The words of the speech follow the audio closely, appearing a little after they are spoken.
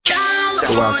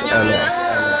go out to LA.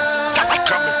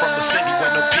 Coming from the city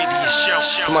where no pity is shown.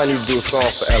 Somebody need to do a song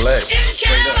for LA.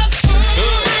 Straight up.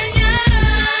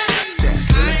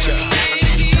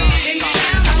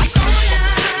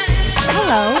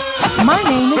 Hello, my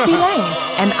name is Elaine,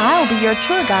 and I'll be your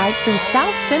tour guide through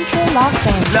South Central Los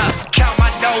Angeles. Look, count my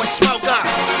dough and smoke up.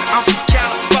 I'm from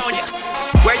California.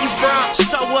 Where you from?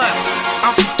 So what?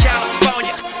 I'm from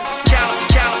California.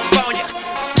 California.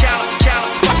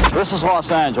 This is Los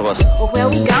Angeles. Well, where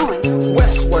we going?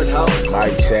 Westward Ho.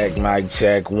 Mic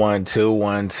check, 1 2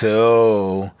 1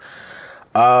 2.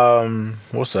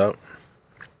 What's up?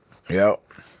 Yep,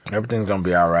 everything's gonna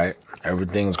be all right.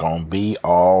 Everything's gonna be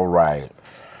all right.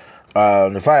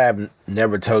 If I have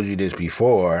never told you this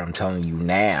before, I'm telling you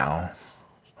now.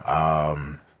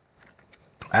 I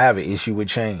have an issue with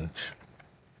change.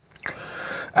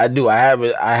 I do. I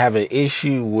have an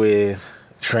issue with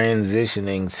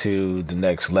transitioning to the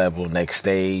next level, next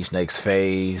stage, next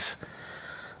phase.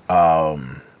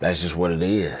 That's just what it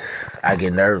is. I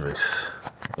get nervous.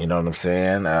 You know what I'm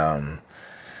saying?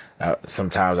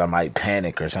 Sometimes I might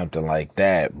panic or something like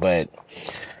that, but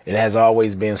it has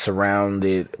always been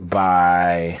surrounded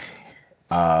by,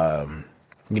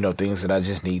 things that I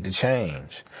just need to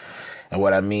change. And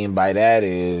what I mean by that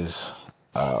is,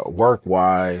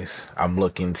 work-wise, I'm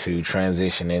looking to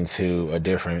transition into a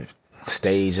different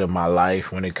stage of my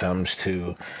life when it comes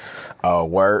to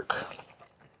work.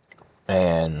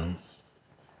 And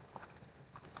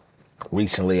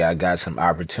recently I got some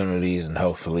opportunities, and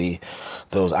hopefully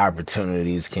those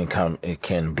opportunities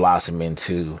can blossom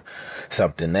into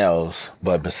something else.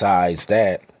 But besides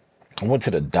that, I went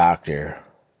to the doctor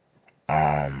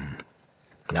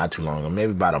not too long ago,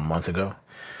 maybe about a month ago.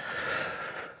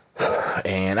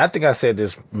 And I think I said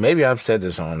this, maybe I've said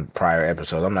this on prior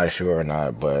episodes, I'm not sure or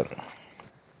not, but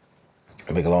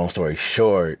to make a long story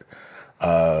short,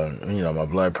 my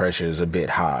blood pressure is a bit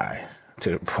high,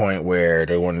 to the point where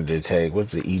they wanted to take,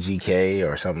 what's the EGK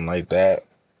or something like that?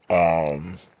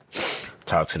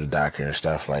 Talk to the doctor and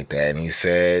stuff like that. And he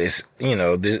said,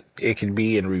 it could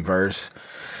be in reverse,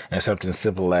 and something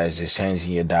simple as just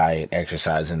changing your diet,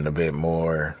 exercising a bit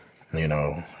more,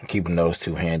 keeping those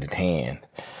two hand in hand.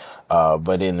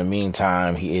 But in the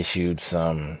meantime, he issued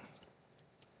some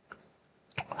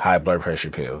high blood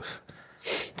pressure pills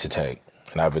to take.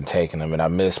 And I've been taking them, and I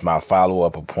missed my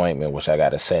follow-up appointment, which I got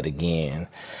to set again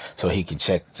so he can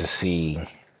check to see.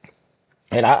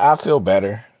 And I feel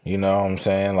better, you know what I'm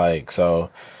saying?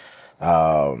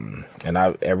 And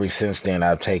ever since then,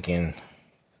 I've taken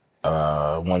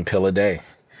one pill a day,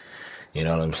 you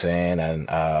know what I'm saying? And,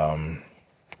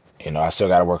 I still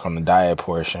got to work on the diet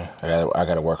portion. I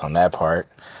got to work on that part.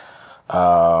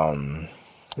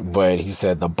 But he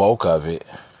said the bulk of it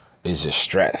is just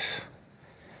stress.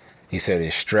 He said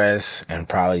it's stress, and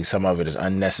probably some of it is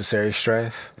unnecessary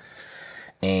stress.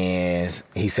 And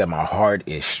he said my heart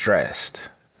is stressed.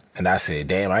 And I said,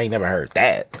 damn, I ain't never heard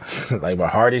that. Like, my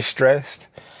heart is stressed.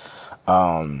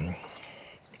 So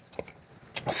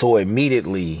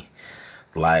immediately,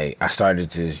 I started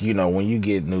to, when you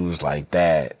get news like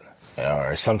that,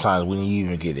 or sometimes when you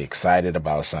even get excited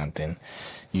about something,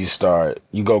 you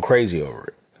go crazy over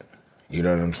it. You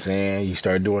know what I'm saying? You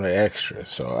start doing the extra.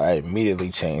 So I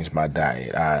immediately changed my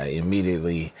diet. I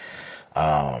immediately,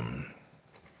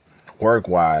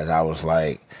 work-wise, I was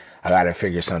like, I got to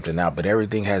figure something out. But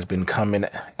everything has been coming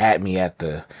at me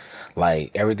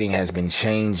everything has been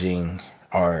changing,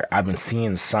 or I've been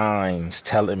seeing signs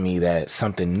telling me that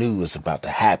something new is about to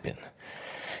happen.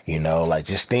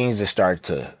 Just things that start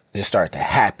to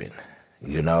happen,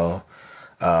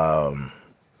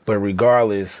 But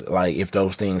regardless, if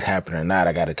those things happen or not,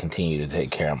 I got to continue to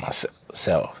take care of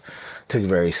myself. Took it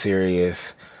very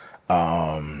serious.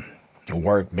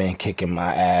 Work been kicking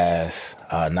my ass.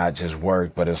 Not just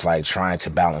work, but it's like trying to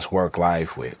balance work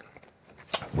life with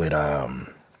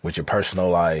your personal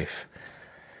life.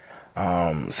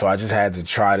 So I just had to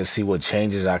try to see what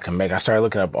changes I can make. I started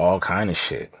looking up all kind of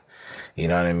shit. You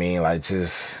know what I mean?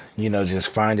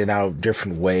 Just finding out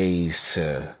different ways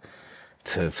to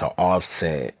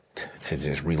offset, to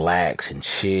just relax and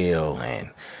chill and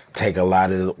take a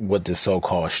lot of what the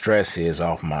so-called stress is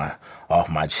off my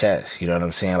chest. You know what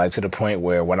I'm saying? To the point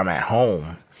where when I'm at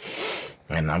home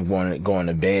and I'm going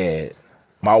to bed,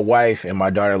 my wife and my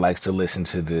daughter likes to listen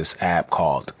to this app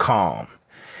called Calm.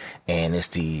 And it's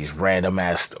these random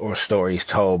ass or stories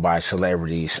told by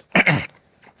celebrities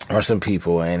or some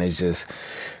people. And it's just,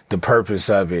 the premise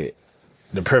of it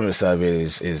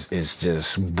is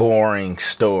just boring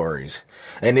stories.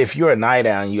 And if you're a night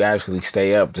owl and you actually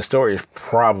stay up, the story is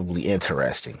probably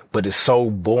interesting, but it's so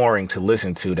boring to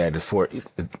listen to that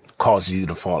causes you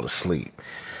to fall asleep.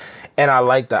 And I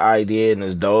like the idea, and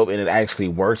it's dope, and it actually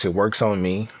works. It works on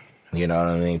me. You know what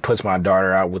I mean? Puts my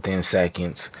daughter out within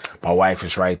seconds. My wife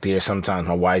is right there. Sometimes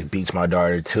my wife beats my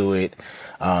daughter to it.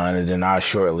 And then I'll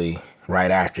shortly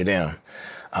right after them.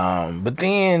 But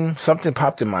then something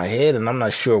popped in my head, and I'm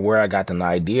not sure where I got the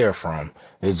idea from.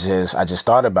 I just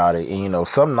thought about it. And, you know,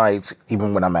 some nights,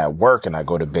 even when I'm at work and I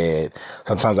go to bed,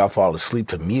 sometimes I fall asleep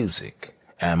to music.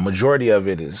 And majority of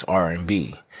it is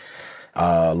R&B.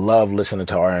 Love listening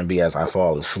to R&B as I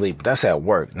fall asleep. That's at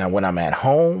work. Now, when I'm at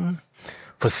home,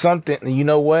 for something, you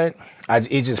know what?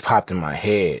 It just popped in my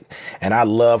head. And I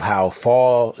love how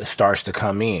fall starts to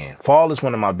come in. Fall is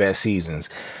one of my best seasons,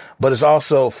 but it's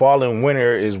also fall and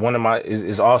winter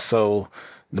is also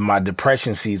my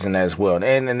depression season as well.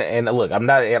 And look, I'm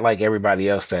not like everybody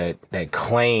else that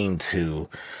claim to,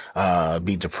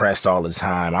 be depressed all the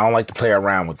time. I don't like to play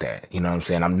around with that. You know what I'm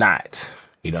saying? I'm not.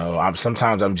 You know,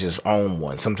 sometimes I'm just on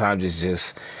one. Sometimes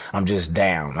I'm just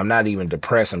down. I'm not even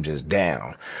depressed. I'm just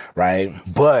down. Right.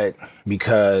 But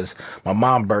because my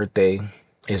mom's birthday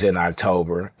is in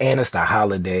October and it's the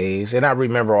holidays, and I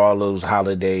remember all those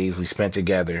holidays we spent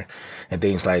together and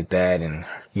things like that. And,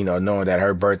 you know, knowing that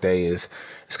her birthday is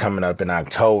coming up in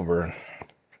October,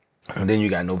 and then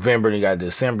you got November and you got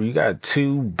December, you got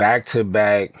 2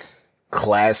 back-to-back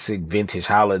classic vintage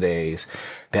holidays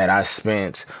that I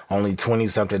spent only 20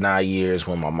 something odd years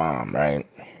with my mom, right?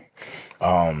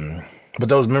 But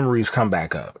those memories come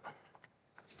back up.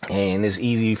 And it's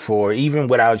easy for, even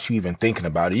without you even thinking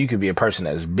about it, you could be a person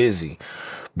that's busy,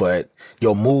 but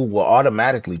your mood will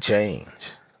automatically change.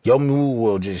 Your mood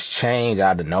will just change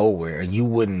out of nowhere. You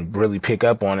wouldn't really pick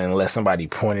up on it unless somebody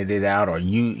pointed it out or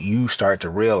you start to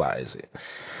realize it.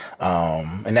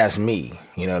 And that's me.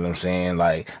 You know what I'm saying?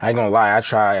 Like, I ain't gonna lie, I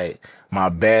tried my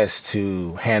best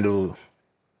to handle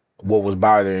what was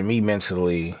bothering me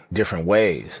mentally different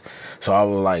ways. So I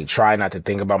would like try not to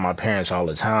think about my parents all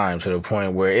the time to the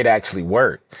point where it actually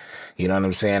worked. You know what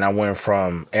I'm saying? I went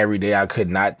from every day I could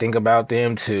not think about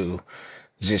them to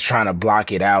just trying to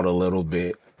block it out a little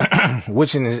bit,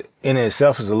 which in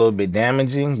itself is a little bit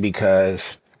damaging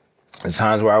because there's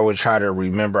times where I would try to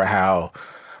remember how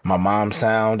my mom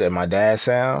sound and my dad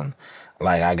sound.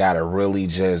 Like I gotta really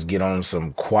just get on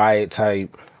some quiet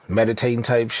type, meditating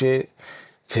type shit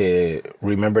to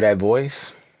remember that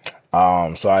voice.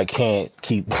 So I can't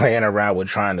keep playing around with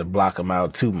trying to block them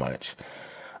out too much.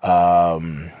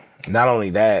 Not only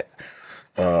that,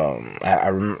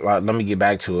 let me get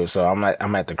back to it. So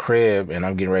I'm at the crib and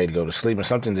I'm getting ready to go to sleep, and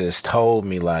something just told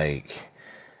me like,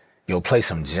 yo, play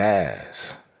some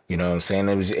jazz. You know what I'm saying?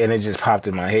 And it just popped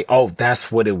in my head. Oh, that's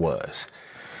what it was.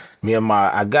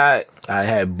 I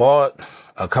had bought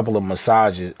a couple of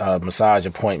massage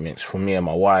appointments for me and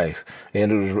my wife.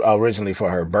 And it was originally for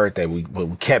her birthday. But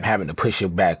we kept having to push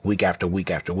it back week after week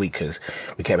after week because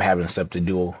we kept having stuff to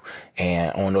do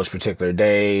and on those particular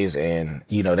days. And,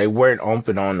 you know, they weren't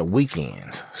open on the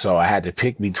weekends. So I had to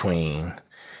pick between,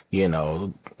 you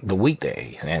know, the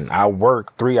weekdays. And I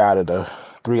worked 3 out of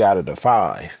the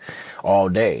 5 all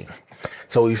day.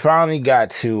 So we finally got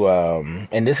to,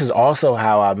 and this is also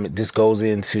how this goes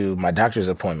into my doctor's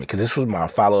appointment, because this was my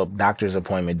follow-up doctor's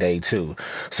appointment day too.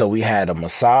 So we had a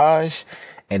massage,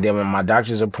 and then when my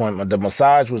doctor's appointment, the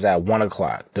massage was at 1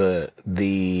 o'clock. Was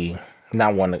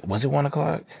it 1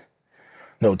 o'clock?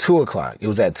 No, 2 o'clock. It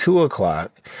was at 2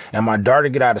 o'clock, and my daughter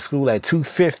get out of school at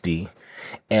 2:50,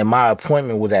 and my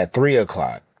appointment was at 3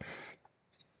 o'clock.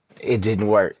 It didn't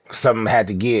work. Something had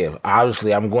to give.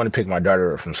 Obviously, I'm going to pick my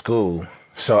daughter up from school.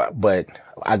 So, but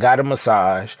I got a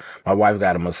massage. My wife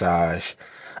got a massage.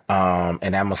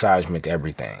 And that massage meant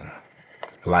everything.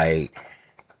 Like,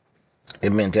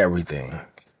 it meant everything.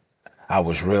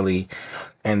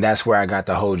 And that's where I got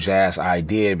the whole jazz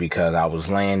idea, because I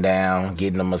was laying down,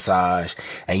 getting a massage.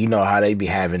 And you know how they be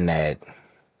having that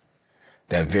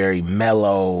very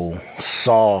mellow,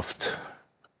 soft,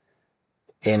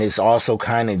 and it's also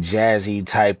kind of jazzy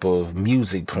type of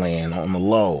music playing on the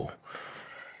low.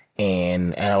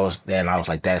 And I was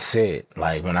like, that's it.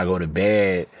 Like when I go to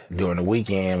bed during the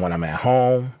weekend, when I'm at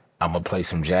home, I'm going to play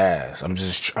some jazz. I'm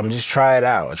just try it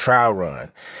out, a trial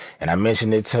run. And I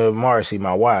mentioned it to Marcy,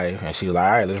 my wife, and she was like,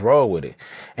 all right, let's roll with it.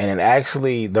 And then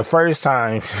actually the first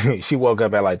time she woke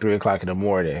up at like 3 o'clock in the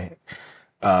morning,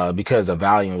 because the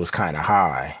volume was kind of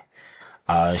high.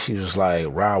 She was like,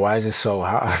 Rob, why is it so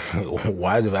high?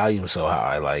 Why is the volume so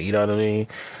high? Like, you know what I mean?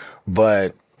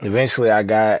 But eventually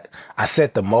I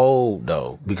set the mode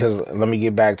though, because let me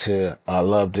get back to, I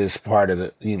love this part of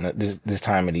the, you know, this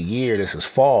time of the year. This is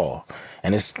fall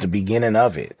and it's the beginning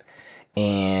of it.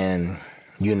 And,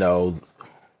 you know,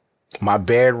 my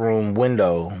bedroom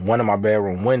window, one of my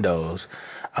bedroom windows,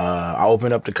 I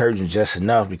opened up the curtains just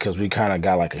enough because we kind of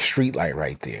got like a street light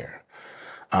right there.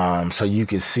 So you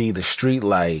could see the street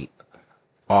light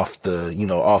off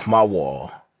my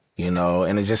wall,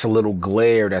 and it's just a little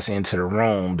glare that's into the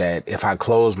room that if I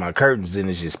close my curtains, then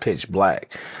it's just pitch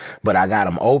black. But I got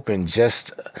them open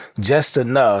just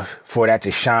enough for that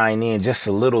to shine in just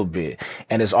a little bit.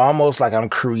 And it's almost like I'm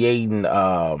creating,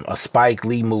 a Spike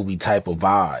Lee movie type of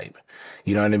vibe.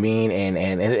 You know what I mean?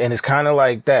 And it's kind of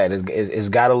like that. It's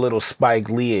got a little Spike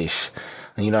Lee-ish,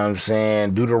 you know what I'm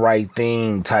saying? Do the right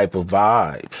thing type of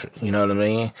vibes. You know what I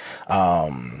mean?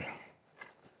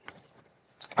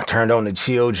 I turned on the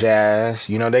chill jazz.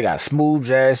 They got smooth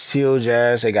jazz, chill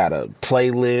jazz. They got a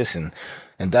playlist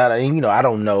and that. I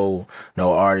don't know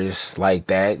no artists like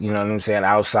that. You know what I'm saying?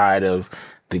 Outside of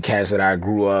the cats that I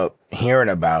grew up hearing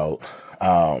about.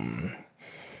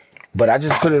 But I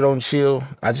just put it on chill.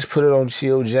 I just put it on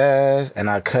chill jazz and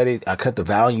I cut the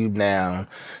volume down,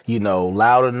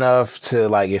 loud enough to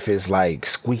like, if it's like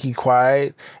squeaky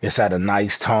quiet, it's at a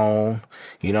nice tone.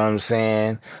 You know what I'm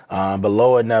saying? But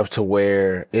low enough to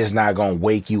where it's not going to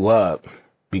wake you up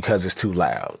because it's too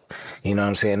loud. You know what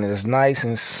I'm saying? And it's nice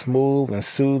and smooth and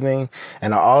soothing.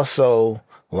 And I also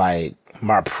like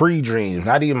my pre-dreams,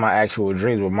 not even my actual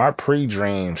dreams, but my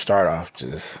pre-dreams start off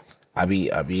just, I be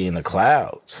in the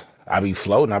clouds. I be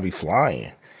floating. I be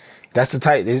flying. That's the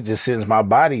type. It just sends my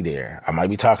body there. I might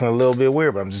be talking a little bit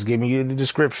weird, but I'm just giving you the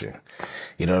description.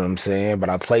 You know what I'm saying? But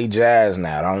I play jazz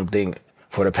now. I don't think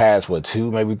for the past,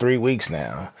 2, maybe 3 weeks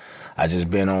now, I just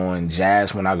been on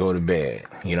jazz when I go to bed.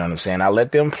 You know what I'm saying? I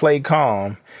let them play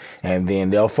calm and then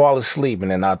they'll fall asleep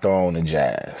and then I throw on the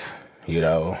jazz,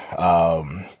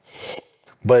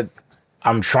 but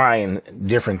I'm trying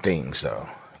different things though.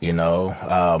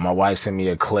 My wife sent me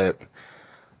a clip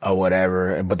or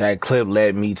whatever, but that clip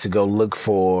led me to go look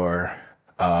for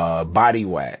body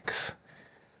wax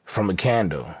from a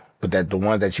candle, but that the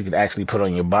ones that you could actually put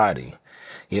on your body.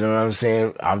 You know what I'm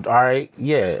saying? I'm all right.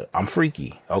 Yeah, I'm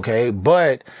freaky. Okay.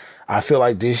 But I feel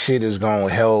like this shit is going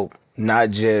to help not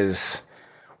just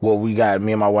what we got,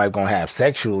 me and my wife going to have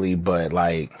sexually, but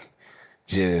like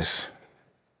just,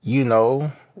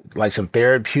 like some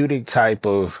therapeutic type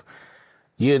of,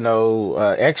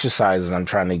 exercises I'm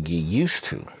trying to get used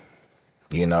to,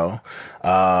 we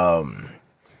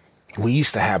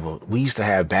used to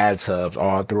have bathtubs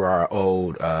all through our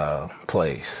old,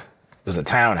 place. It was a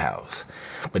townhouse.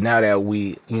 But now that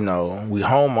we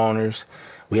homeowners,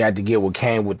 we had to get what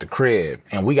came with the crib,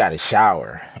 and we got a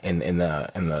shower in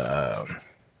the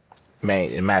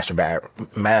master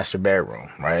bedroom,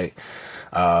 right?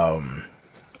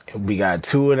 We got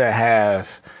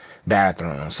 2.5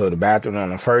 bathrooms. So the bathroom on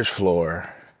the first floor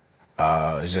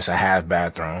is just a half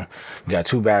bathroom. We got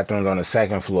 2 bathrooms on the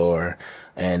second floor,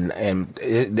 and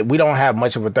we don't have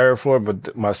much of a third floor,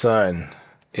 but my son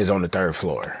is on the third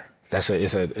floor.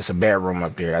 It's a bedroom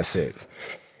up there. That's it.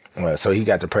 So he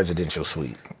got the presidential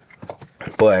suite.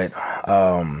 But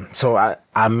so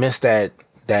I missed that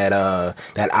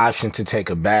option to take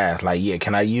a bath. Like, yeah,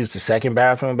 can I use the second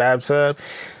bathroom bathtub?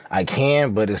 I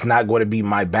can, but it's not going to be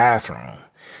my bathroom.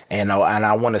 And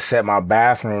I want to set my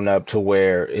bathroom up to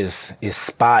where it's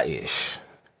spa-ish.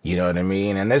 You know what I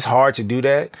mean? And it's hard to do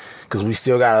that because we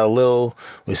still got a little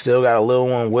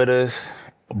one with us.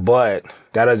 But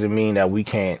that doesn't mean that we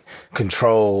can't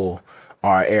control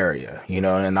our area,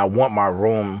 and I want my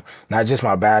room, not just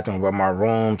my bathroom, but my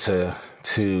room to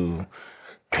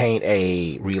paint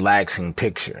a relaxing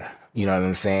picture. You know what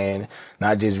I'm saying?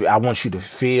 Not just, I want you to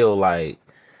feel like,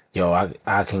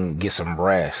 I can get some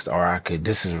rest, or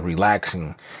this is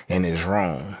relaxing in this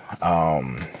room.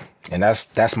 And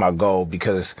that's my goal,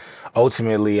 because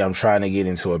ultimately I'm trying to get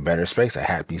into a better space, a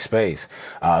happy space.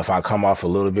 If I come off a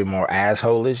little bit more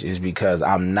asshole-ish, it's because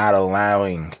I'm not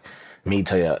allowing me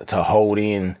to hold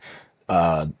in,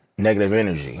 negative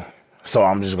energy. So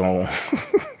I'm just going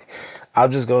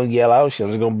to yell out shit.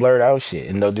 I'm just going to blurt out shit.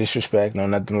 And no disrespect, no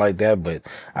nothing like that. But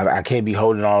I can't be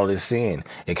holding all this in.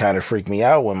 It kind of freaked me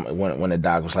out when the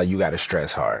doc was like, you got to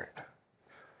stress hard.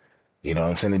 You know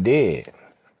what I'm saying? It did.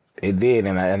 It did.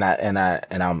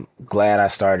 And I'm glad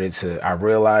I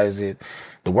realized it.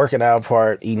 The working out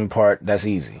part, eating part, that's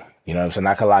easy. You know what I'm saying?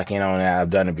 I can lock in on that. I've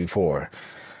done it before.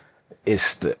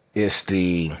 It's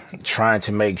the trying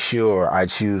to make sure I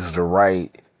choose the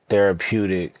right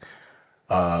therapeutic,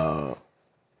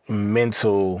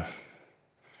 mental,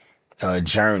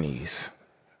 journeys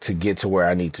to get to where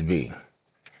I need to be.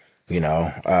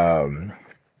 I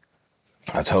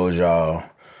told y'all,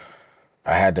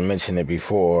 I had to mention it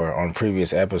before on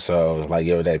previous episodes, like,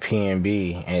 that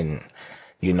PNB, and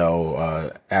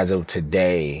as of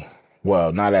today,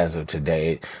 well, not as of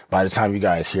today, by the time you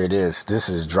guys hear this, this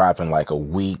is dropping like a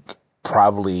week,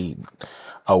 probably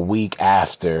a week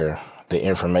after the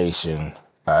information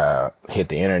hit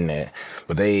the internet.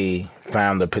 But they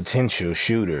found the potential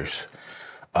shooters,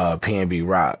 PNB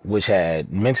Rock, which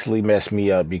had mentally messed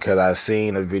me up because I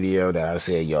seen a video that I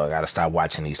said, yo, I gotta stop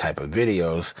watching these type of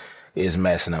videos. It's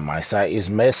messing up my sight. It's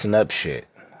messing up shit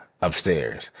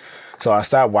upstairs. So I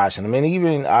stopped watching them. And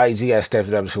even IG has stepped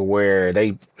it up to where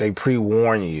they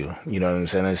pre-warn you, you know what I'm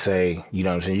saying? They say, you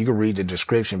know what I'm saying? You can read the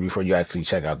description before you actually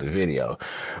check out the video.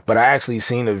 But I actually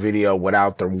seen the video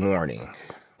without the warning,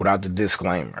 without the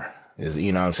disclaimer.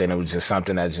 You know what I'm saying? It was just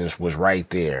something that just was right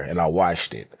there, and I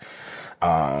watched it.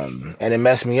 And it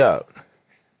messed me up.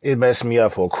 It messed me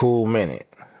up for a cool minute.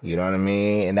 You know what I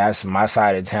mean? And that's my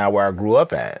side of town where I grew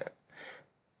up at.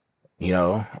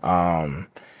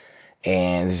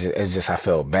 And it's just, I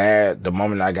felt bad. The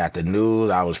moment I got the news,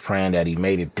 I was praying that he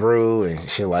made it through and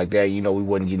shit like that. We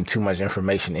wasn't getting too much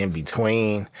information in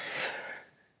between.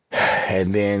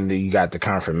 And then you got the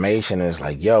confirmation. And it's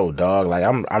like, yo, dog, like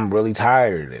I'm really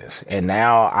tired of this. And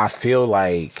now I feel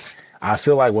like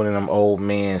one of them old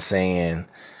men saying,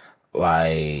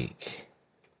 like,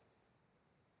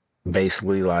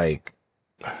 basically like,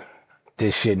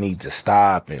 this shit needs to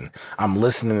stop. And I'm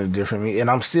listening to different, and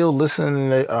I'm still listening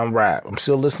to rap. I'm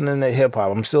still listening to hip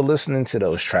hop. I'm still listening to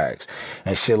those tracks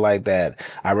and shit like that.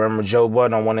 I remember Joe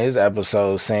Budden on one of his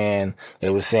episodes saying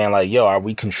like, yo, are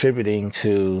we contributing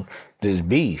to this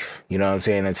beef? You know what I'm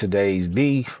saying? In today's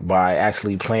beef by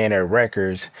actually playing their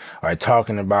records or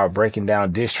talking about breaking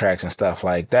down diss tracks and stuff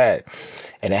like that.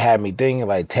 And it had me thinking,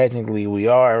 like, technically we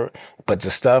are, but the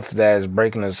stuff that's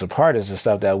breaking us apart is the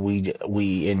stuff that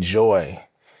we enjoy,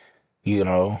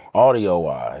 audio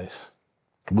wise.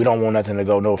 We don't want nothing to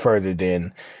go no further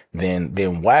than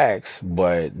wax,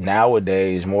 but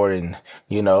nowadays more than,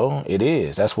 it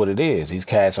is. That's what it is. These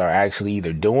cats are actually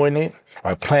either doing it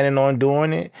or planning on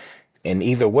doing it. And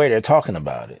either way, they're talking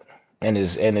about it. And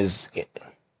it's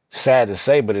sad to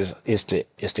say, but it's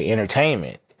the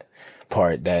entertainment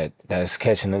part that's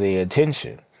catching the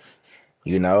attention,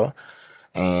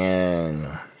 and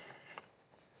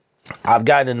I've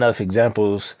gotten enough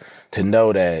examples to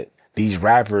know that these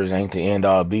rappers ain't the end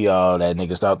all be all that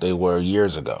niggas thought they were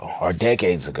years ago or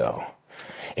decades ago.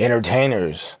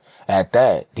 Entertainers at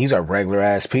that, these are regular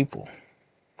ass people.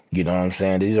 You know what I'm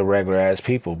saying? These are regular ass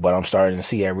people, but I'm starting to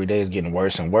see every day it's getting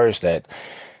worse and worse that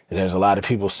there's a lot of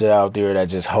people still out there that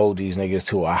just hold these niggas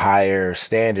to a higher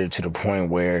standard to the point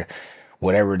where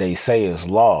whatever they say is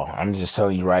law. I'm just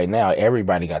telling you right now,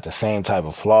 everybody got the same type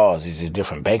of flaws. It's just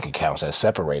different bank accounts that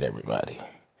separate everybody.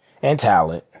 And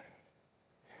talent.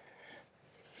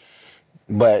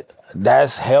 But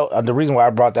that's hell. The reason why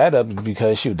I brought that up is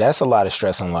because, shoot, that's a lot of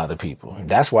stress on a lot of people.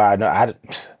 That's why I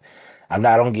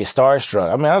don't get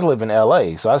starstruck. I mean, I live in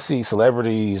LA, so I see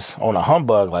celebrities on a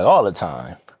humbug like all the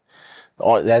time.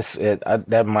 Or that's it.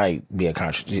 That might be a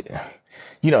contradiction.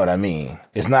 You know what I mean?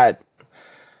 It's not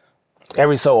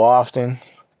every so often,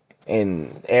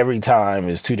 and every time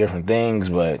is two different things,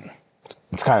 but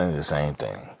it's kind of the same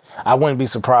thing. I wouldn't be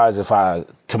surprised if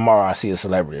tomorrow I see a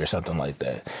celebrity or something like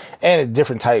that. And at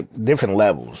different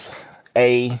levels.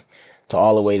 A to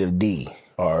all the way to D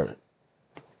or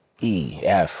E,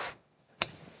 F,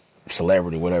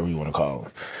 celebrity, whatever you want to call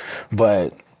it.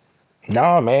 But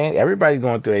no, man, everybody's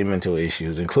going through their mental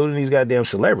issues, including these goddamn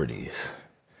celebrities.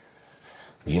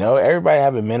 Everybody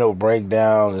having mental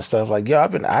breakdowns and stuff like, yo,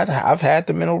 I've had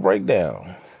the mental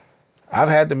breakdown. I've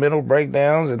had the mental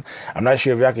breakdowns, and I'm not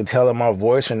sure if y'all can tell in my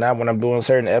voice or not when I'm doing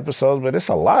certain episodes, but it's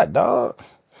a lot, dog.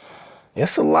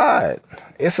 It's a lot.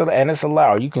 It's a lot.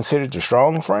 Are you considered the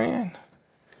strong friend?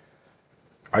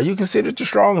 Are you considered the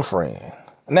strong friend?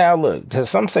 Now, look,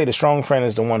 some say the strong friend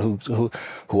is the one who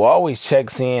always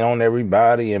checks in on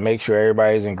everybody and makes sure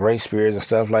everybody's in great spirits and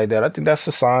stuff like that. I think that's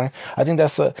a sign. I think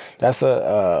that's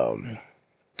an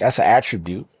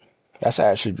attribute. That's an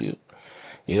attribute.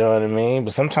 You know what I mean?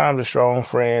 But sometimes the strong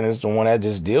friend is the one that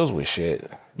just deals with shit.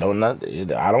 I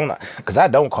don't, because I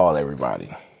don't call everybody.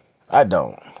 I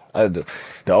don't.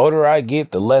 The older I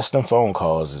get, the less them phone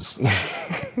calls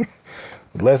is.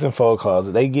 Less than phone calls,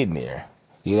 they get in there.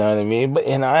 You know what I mean?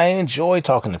 And I enjoy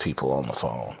talking to people on the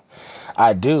phone.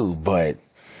 I do, but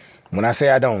when I say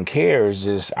I don't care, it's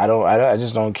just I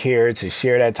just don't care to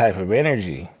share that type of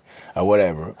energy or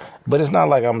whatever. But it's not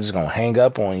like I'm just gonna hang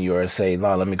up on you or say,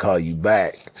 no, let me call you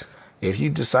back. If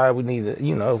you decide we need to,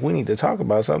 if we need to talk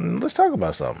about something, let's talk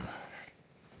about something.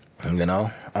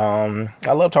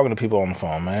 I love talking to people on the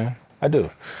phone, man. I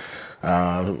do.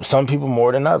 Some people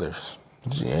more than others.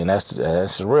 And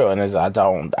that's real. And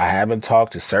I haven't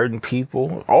talked to certain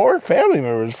people or family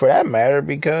members for that matter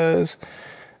because,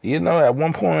 you know, at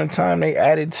one point in time they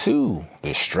added to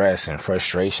the stress and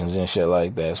frustrations and shit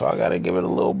like that. So I gotta give it a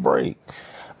little break.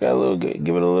 Give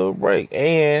it a little break.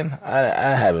 And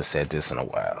I haven't said this in a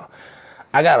while.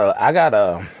 I got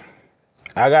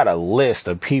a list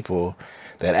of people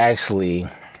that actually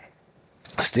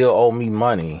still owe me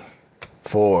money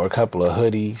for a couple of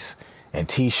hoodies and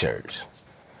t-shirts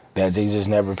that they just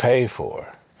never paid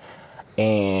for.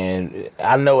 And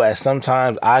I know at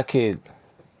sometimes I could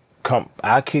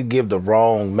give the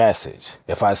wrong message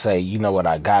if I say, you know what,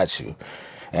 I got you.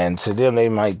 And to them, they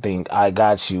might think I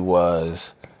got you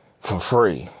was for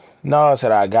free. No, I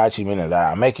said I got you meaning that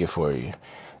I'll make it for you,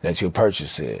 that you'll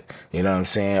purchase it. You know what I'm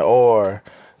saying? Or,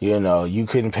 you know, you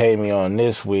couldn't pay me on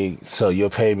this week, so you'll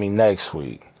pay me next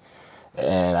week.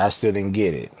 And I still didn't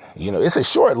get it. You know, it's a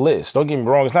short list. Don't get me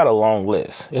wrong. It's not a long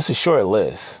list. It's a short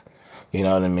list. You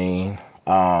know what I mean?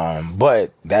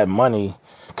 But that money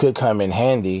could come in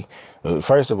handy.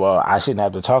 First of all, I shouldn't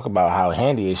have to talk about how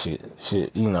handy it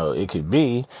should you know, it could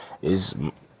be. Is,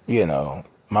 you know,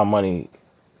 my money,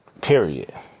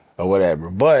 period, or whatever.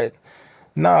 But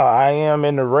no, I am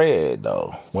in the red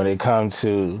though when it comes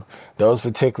to those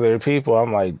particular people.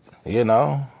 I'm like, you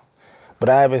know, but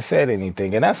I haven't said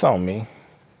anything, and that's on me.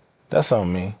 That's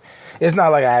on me. It's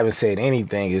not like I haven't said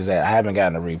anything. Is that I haven't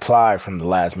gotten a reply from the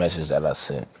last message that I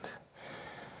sent.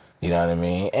 You know what I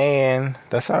mean? And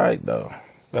that's all right though.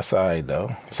 That's all right though.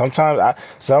 Sometimes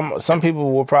some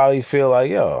people will probably feel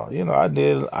like, yo, you know, I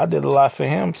did a lot for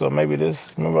him, so maybe I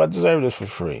deserve this for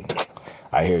free.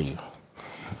 I hear you.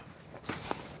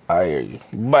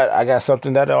 But I got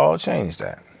something that'll all change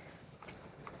that.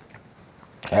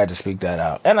 I had to speak that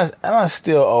out. And I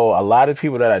still owe a lot of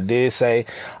people that I did say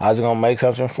I was going to make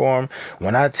something for them.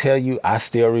 When I tell you, I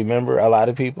still remember a lot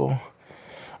of people.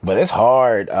 But it's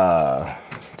hard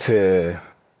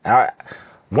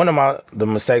one of the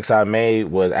mistakes I made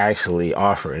was actually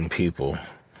offering people.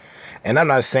 And I'm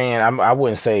not saying, I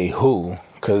wouldn't say who,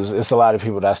 because it's a lot of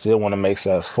people that I still want to make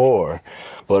stuff for.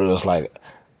 But it was like,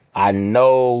 I don't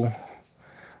know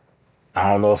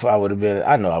if I would have been,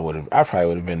 I probably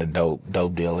would have been a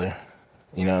dope dealer.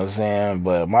 You know what I'm saying?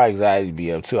 But my anxiety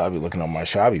be up too. I'll be looking on my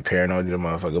show. I'll be paranoid to the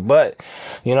motherfucker. But,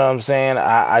 you know what I'm saying?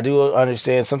 I do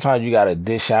understand sometimes you got to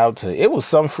dish out to, it was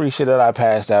some free shit that I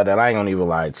passed out that I ain't gonna even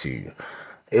lie to you.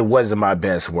 It wasn't my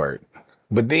best work.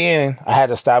 But then I had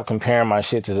to stop comparing my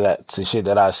shit to shit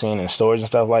that I seen in stores and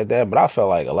stuff like that. But I felt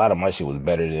like a lot of my shit was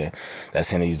better than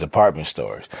that's in these department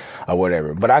stores or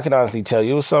whatever. But I can honestly tell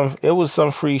you, it was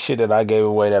some free shit that I gave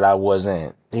away that I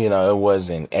wasn't, you know, it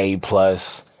wasn't A+,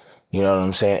 you know what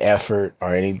I'm saying, effort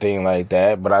or anything like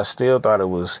that. But I still thought it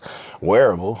was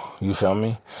wearable. You feel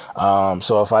me?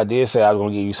 So if I did say I was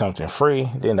going to give you something free,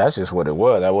 then that's just what it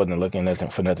was. I wasn't looking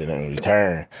for nothing in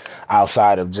return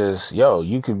outside of just, yo,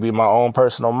 you could be my own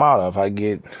personal model. If I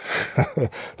get,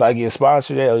 if I get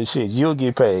sponsored, hell shit, you'll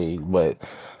get paid. But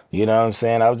you know what I'm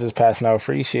saying? I was just passing out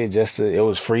free shit it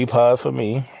was free pub for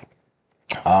me.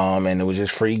 And it was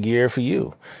just free gear for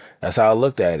you. That's how I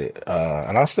looked at it.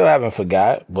 And I still haven't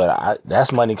forgot, but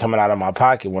that's money coming out of my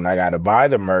pocket when I got to buy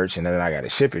the merch and then I got to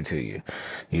ship it to you.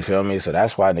 You feel me? So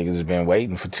that's why niggas have been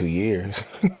waiting for 2 years.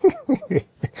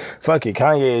 Fuck it.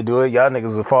 Kanye do it. Y'all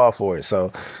niggas will fall for it.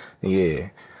 So yeah.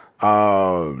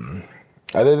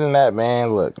 Other than that,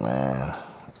 man, look, man,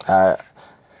 I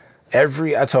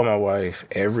told my wife,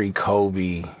 every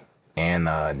Kobe and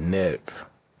Nip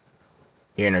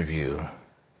interview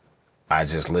I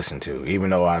just listen to, even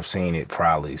though I've seen it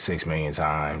probably 6 million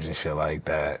times and shit like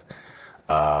that.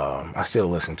 I still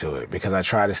listen to it because I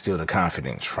try to steal the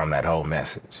confidence from that whole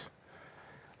message.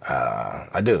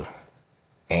 I do.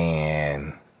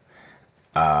 And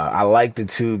I liked it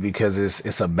too because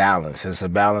it's a balance. It's a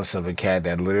balance of a cat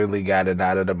that literally got it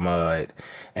out of the mud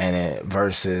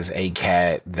versus a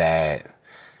cat that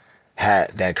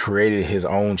created his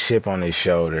own chip on his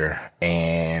shoulder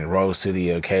and rose to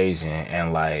the occasion,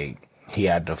 and like he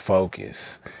had to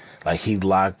focus. Like he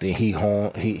locked in,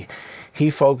 he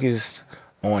focused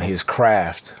on his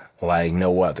craft like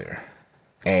no other.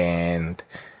 And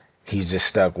he's just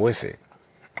stuck with it.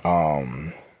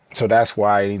 So that's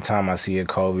why anytime I see a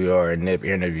Kobe or a Nip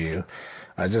interview,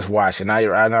 I just watch. And I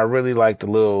really like the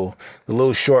little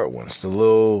short ones, the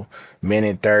little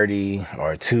minute 30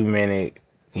 or 2 minute,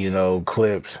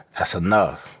 clips. That's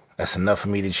enough. That's enough for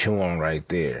me to chew on right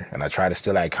there. And I try to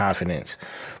steal that confidence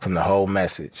from the whole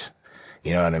message.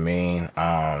 You know what I mean?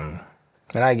 And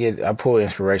I pull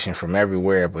inspiration from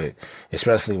everywhere, but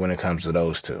especially when it comes to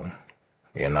those two,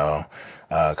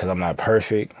 cause I'm not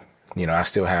perfect. You know, I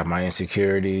still have my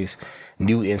insecurities,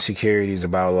 new insecurities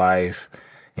about life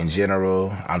in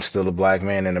general. I'm still a black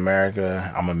man in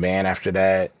America. I'm a man after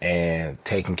that, and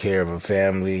taking care of a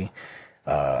family,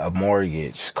 a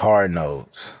mortgage, car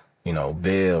notes, you know,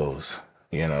 bills,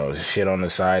 you know, shit on the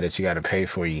side that you got to pay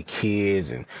for your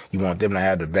kids, and you want them to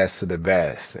have the best of the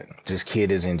best. And this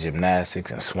kid is in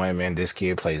gymnastics and swimming. This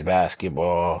kid plays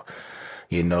basketball.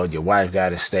 You know, your wife got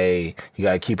to stay. You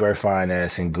got to keep her fine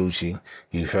ass in Gucci.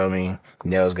 You feel me?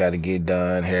 Nails got to get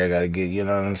done. Hair got to get, you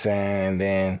know what I'm saying? And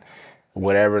then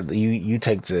whatever, you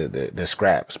take the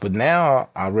scraps. But now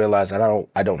I realize I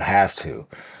don't have to.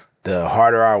 The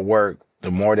harder I work,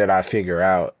 the more that I figure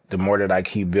out, the more that I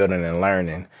keep building and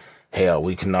learning, hell,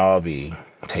 we can all be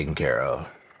taken care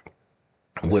of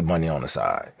with money on the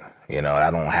side. You know, I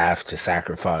don't have to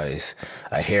sacrifice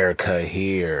a haircut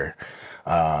here.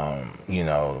 You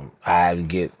know, I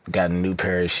haven't got a new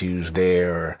pair of shoes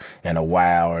there in a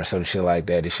while or some shit like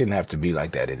that. It shouldn't have to be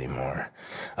like that anymore.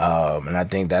 And I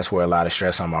think that's where a lot of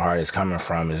stress on my heart is coming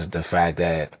from, is the fact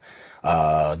that,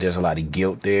 there's a lot of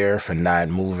guilt there for not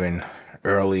moving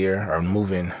earlier or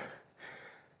moving,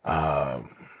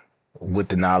 with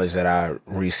the knowledge that I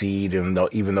received,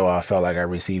 even though I felt like I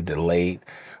received it late,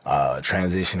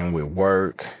 transitioning with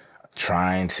work,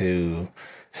 trying to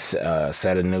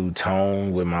set a new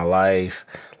tone with my life.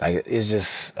 Like, it's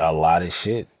just a lot of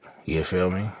shit. You feel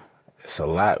me? It's a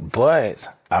lot, but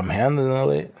I'm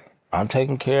handling it. I'm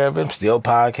taking care of it. I'm still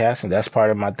podcasting. That's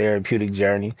part of my therapeutic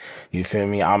journey. You feel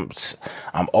me? I'm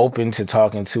open to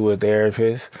talking to a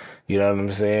therapist. You know what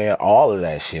I'm saying? All of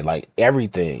that shit, like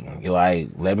everything. Like,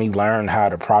 let me learn how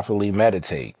to properly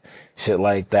meditate. Shit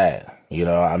like that. You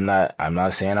know, I'm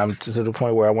not saying I'm to the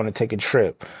point where I want to take a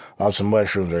trip on some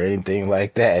mushrooms or anything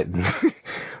like that.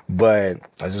 But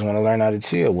I just want to learn how to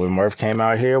chill. When Murph came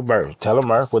out here, tell him,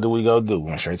 Murph, what do we go do? We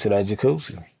went straight to that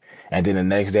jacuzzi. And then the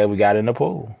next day we got in the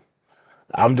pool.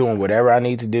 I'm doing whatever I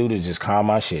need to do to just calm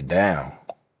my shit down.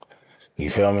 You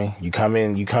feel me? You come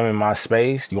in my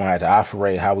space, you won't have to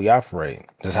operate how we operate.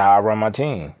 That's how I run my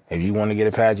team. If you want to get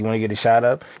a pass, you want to get a shot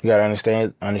up, you got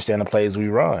to understand the plays we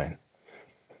run.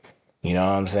 You know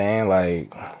what I'm saying?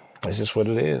 Like, it's just what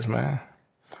it is, man.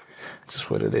 It's just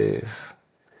what it is.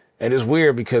 And it's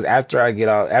weird because after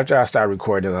I start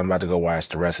recording, I'm about to go watch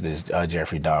the rest of this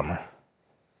Jeffrey Dahmer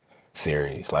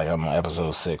series. Like, I'm on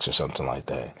episode 6 or something like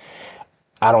that.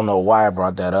 I don't know why I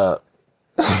brought that up.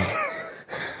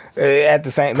 At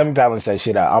the same, let me balance that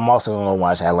shit out. I'm also going to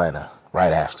watch Atlanta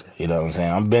right after. You know what I'm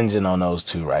saying? I'm binging on those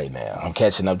two right now. I'm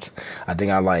catching up. I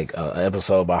think I'm like an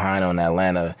episode behind on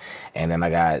Atlanta. And then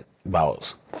I got about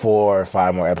 4 or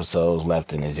 5 more episodes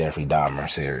left in the Jeffrey Dahmer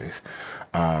series.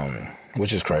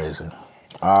 Which is crazy.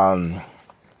 I'm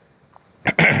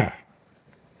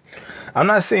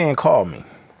not saying call me.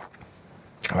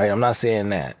 Right? I'm not saying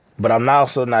that. But I'm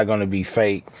also not going to be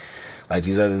fake like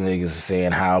these other niggas are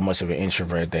saying how much of an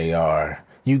introvert they are.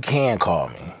 You can call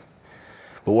me.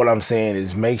 But what I'm saying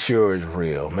is make sure it's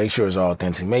real. Make sure it's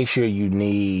authentic. Make sure you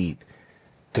need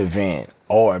to vent.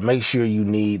 Or make sure you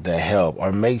need the help.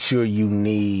 Or make sure you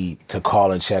need to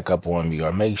call and check up on me.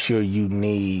 Or make sure you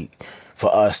need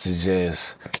for us to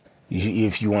just,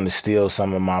 if you want to steal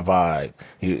some of my vibe,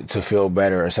 to feel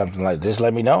better or something like that, just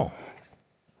let me know.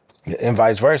 And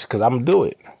vice versa, because I'm going to do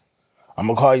it. I'm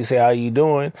going to call you, say, how you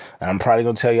doing? And I'm probably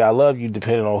going to tell you I love you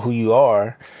depending on who you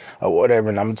are or whatever.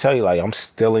 And I'm going to tell you, like, I'm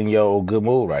still in your good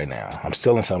mood right now. I'm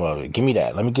still in some of it. Give me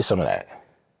that. Let me get some of that.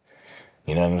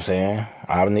 You know what I'm saying?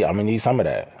 I'm going to need some of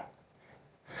that.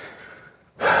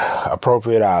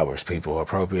 Appropriate hours, people.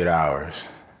 Appropriate hours.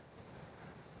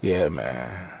 Yeah,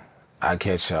 man. I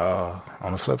catch y'all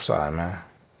on the flip side, man.